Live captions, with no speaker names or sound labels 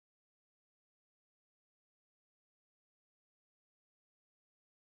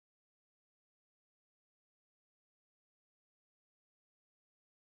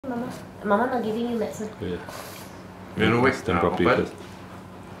Mama. Mama not giving you medicine. Yeah. Stand properly first.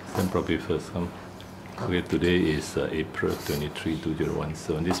 Stand properly first. Come. Okay, today is April 23,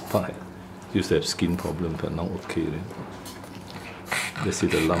 2017. This part used to have skin problem, but now okay. Right? Let's see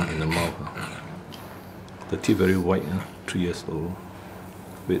the lump in the mouth. The teeth very white, 3 years old.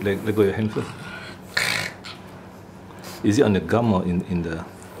 Wait, let go of your hand first. Is it on the gum or in the...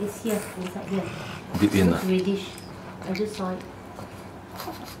 It's here, inside here. Deep in? It's reddish. I just saw it.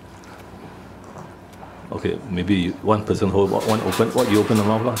 Okay, maybe one person hold, one open, you open the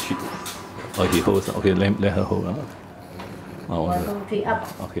mouth lah. Or he holds, okay, let her hold. 1, 2, 3, up.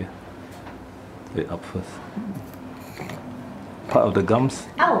 Okay. Wait, up first. Part of the gums?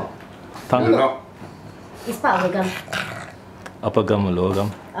 Ow! Tongue? No. It's part of the gum. Upper gum or lower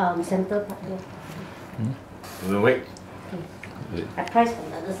gum? Center part here. No, wait. Okay. I press from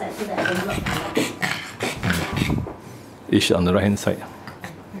the other side so that I don't block. Each on the right hand side.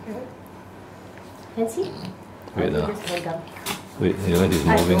 Can see? Wait, Just one gum. wait, the right is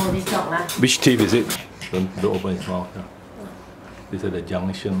moving. This dog, lah. Which teeth is it? Don't open his mouth. This is the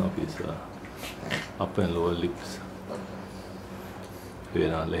junction of his upper and lower lips. Wait,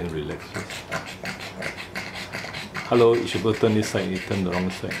 let him relax first. Hello, you should go turn this side, you turn the wrong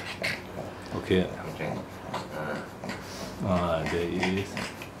side. Okay. Okay. There he is.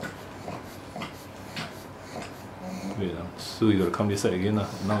 Wait, so you gotta come this side again.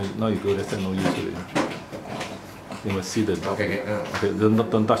 Now you go that side, no use already. You must see the dog. Okay. Okay,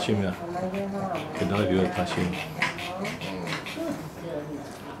 don't touch him. Yeah. Okay, don't let you touch him.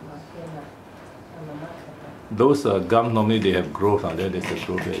 Those gum normally they have growth. There's the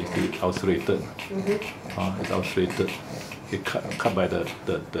growth there. You see it's ulcerated. It's ulcerated. It cut by the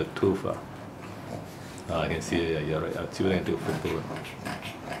tooth. I can see it. Yeah, you're right. I'll see whether I can take a photo.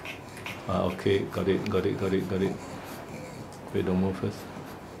 Okay, got it. Wait, don't move first.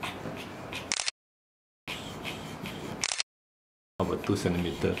 About 2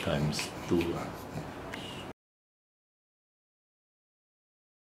 centimeters times 2.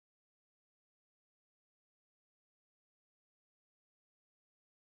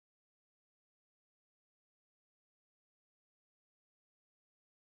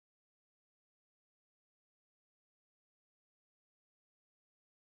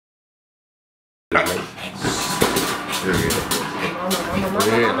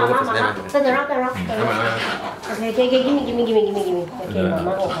 Turn around. Okay, give me. Okay,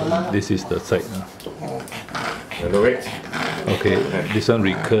 Mama. This is the side. Wait. Okay, this one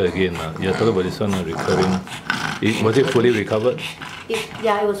recur again. Yeah, talk about this one recurring. Was it fully recovered?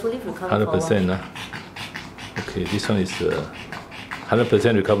 Yeah, it was fully recovered. 100%. Okay, this one is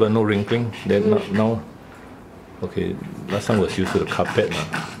 100% recovered, no wrinkling. Then now, okay, last time was used to the carpet.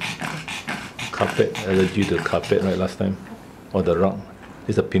 Carpet, allergy to carpet, right, last time? Or the rug.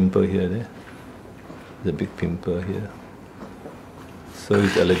 There's a pimple here, there. There's a big pimple here. So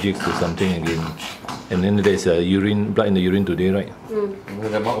it's allergic to something again. And then there's urine, blood in the urine today, right?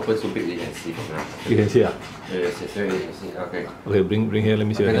 The mouth open so big you can see from now. You can see, Yes, you can see. Okay. Okay, bring here, let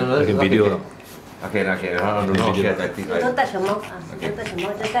me see. Okay, I can video. Okay. Don't touch your mouth. Don't touch your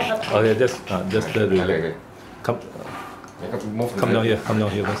mouth. Just let her talk. Okay, just relax. Okay. Come down here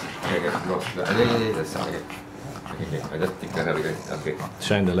first. Okay. No. Okay. I just take that out again. Okay.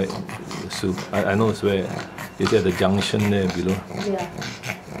 Shine the light. So I know it's where it's at the junction there below. Yeah.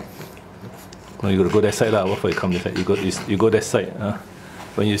 No, you gotta go that side lah. What for you come this side? You go that side.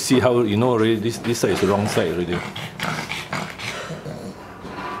 When you see how you know already this side is the wrong side already.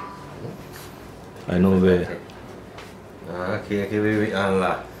 I know where. Okay. Wait.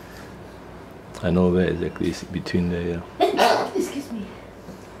 Allah. I know where exactly it's between there. Yeah. Excuse me.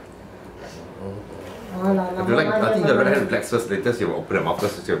 If you like, I think the right hand relax first. Later you will open the mouth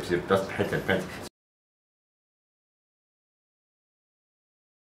first. You just head and pants.